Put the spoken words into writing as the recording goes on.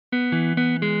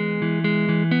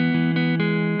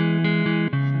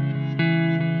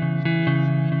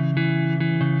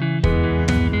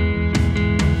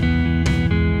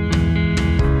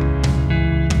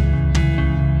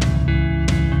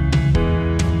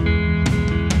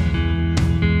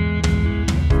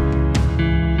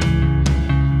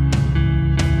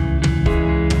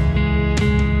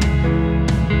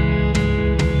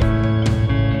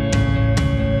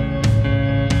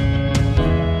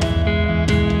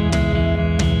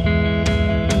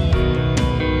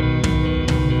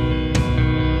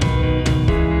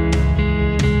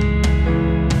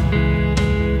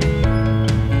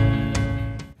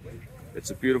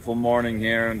beautiful morning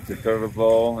here in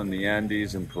Tetervo in the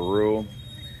Andes in Peru.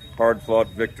 Hard-fought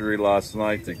victory last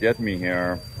night to get me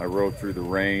here. I rode through the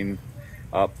rain,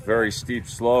 up very steep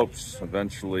slopes,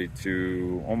 eventually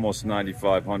to almost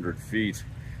 9,500 feet.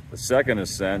 The second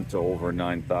ascent to over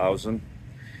 9,000.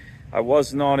 I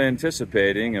was not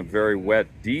anticipating a very wet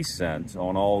descent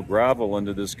on all gravel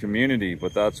into this community,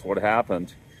 but that's what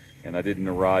happened, and I didn't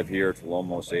arrive here till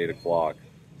almost 8 o'clock.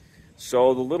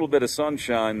 So the little bit of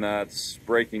sunshine that's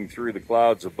breaking through the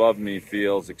clouds above me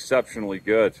feels exceptionally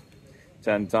good,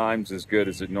 10 times as good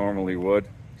as it normally would.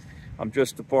 I'm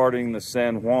just departing the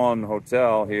San Juan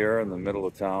Hotel here in the middle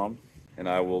of town, and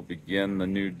I will begin the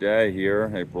new day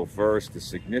here, April 1st, a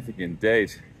significant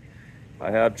date.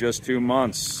 I have just 2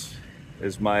 months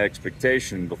is my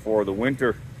expectation before the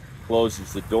winter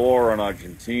closes the door on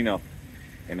Argentina,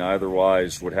 and I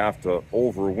otherwise would have to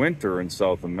overwinter in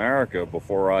South America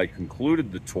before I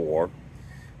concluded the tour,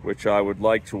 which I would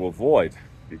like to avoid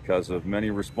because of many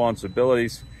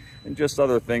responsibilities and just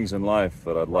other things in life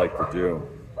that I'd like to do.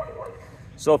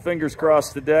 So fingers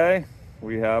crossed today,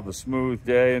 we have a smooth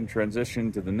day and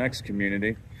transition to the next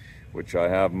community, which I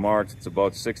have marked. It's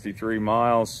about 63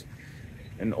 miles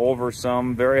and over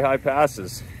some very high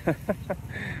passes.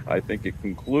 I think it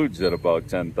concludes at about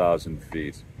 10,000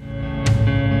 feet.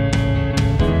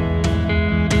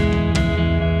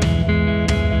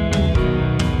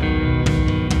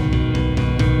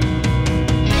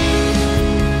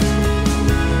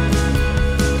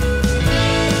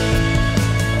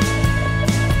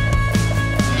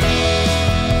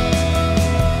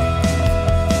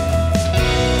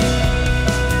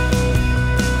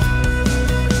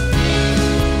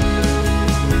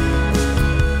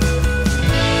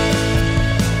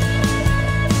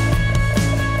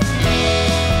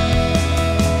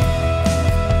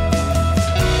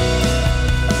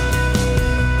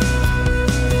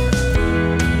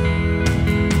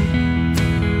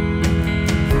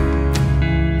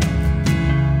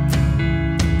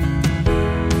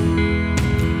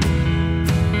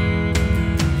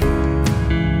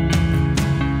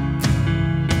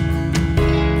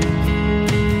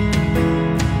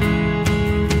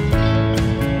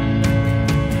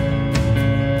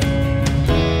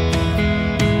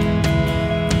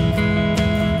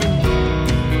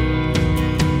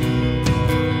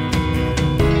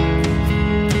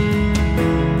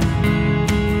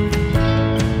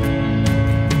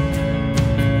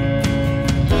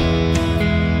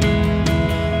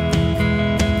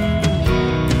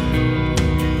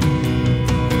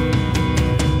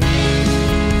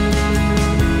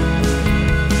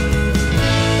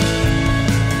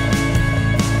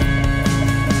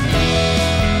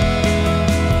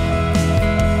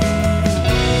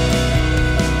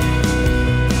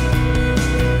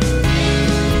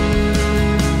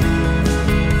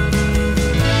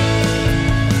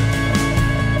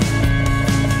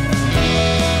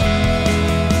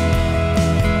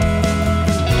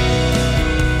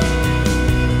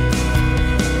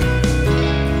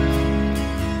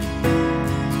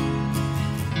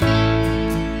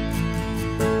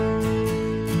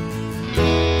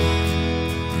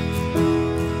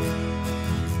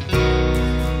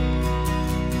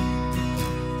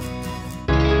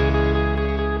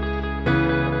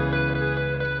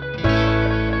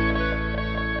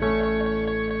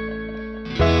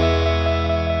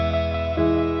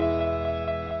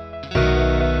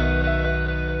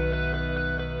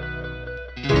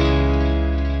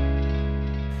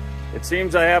 It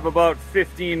seems I have about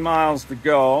 15 miles to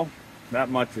go. That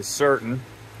much is certain.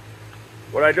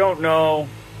 What I don't know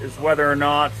is whether or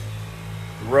not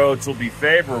the roads will be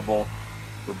favorable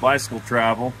for bicycle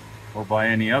travel or by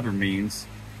any other means,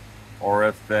 or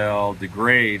if they'll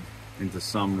degrade into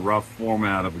some rough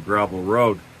format of a gravel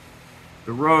road.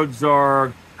 The roads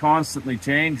are constantly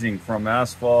changing from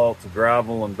asphalt to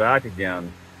gravel and back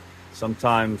again.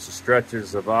 Sometimes the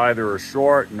stretches of either are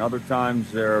short and other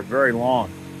times they're very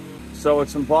long. So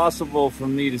it's impossible for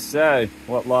me to say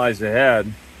what lies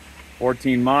ahead.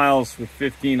 14 miles with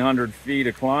 1,500 feet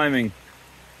of climbing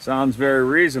sounds very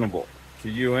reasonable to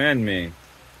you and me.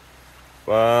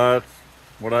 But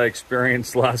what I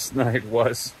experienced last night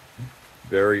was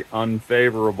very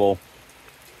unfavorable.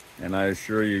 And I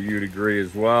assure you, you'd agree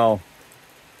as well.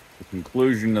 The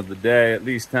conclusion of the day, at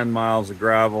least 10 miles of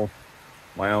gravel.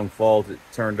 My own fault, it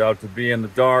turned out to be in the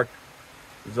dark.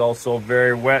 It was also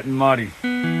very wet and muddy.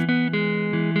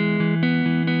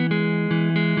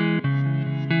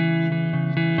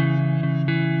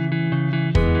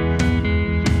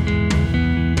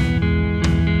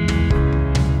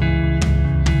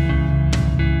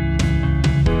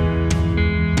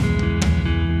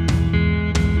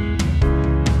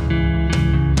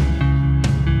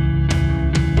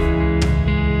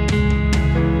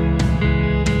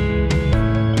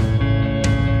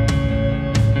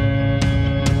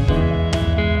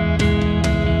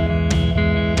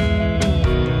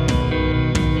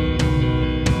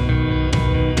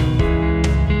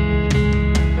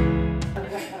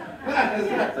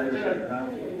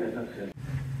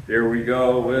 Here we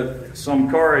go with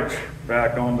some courage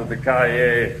back onto the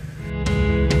Kaye.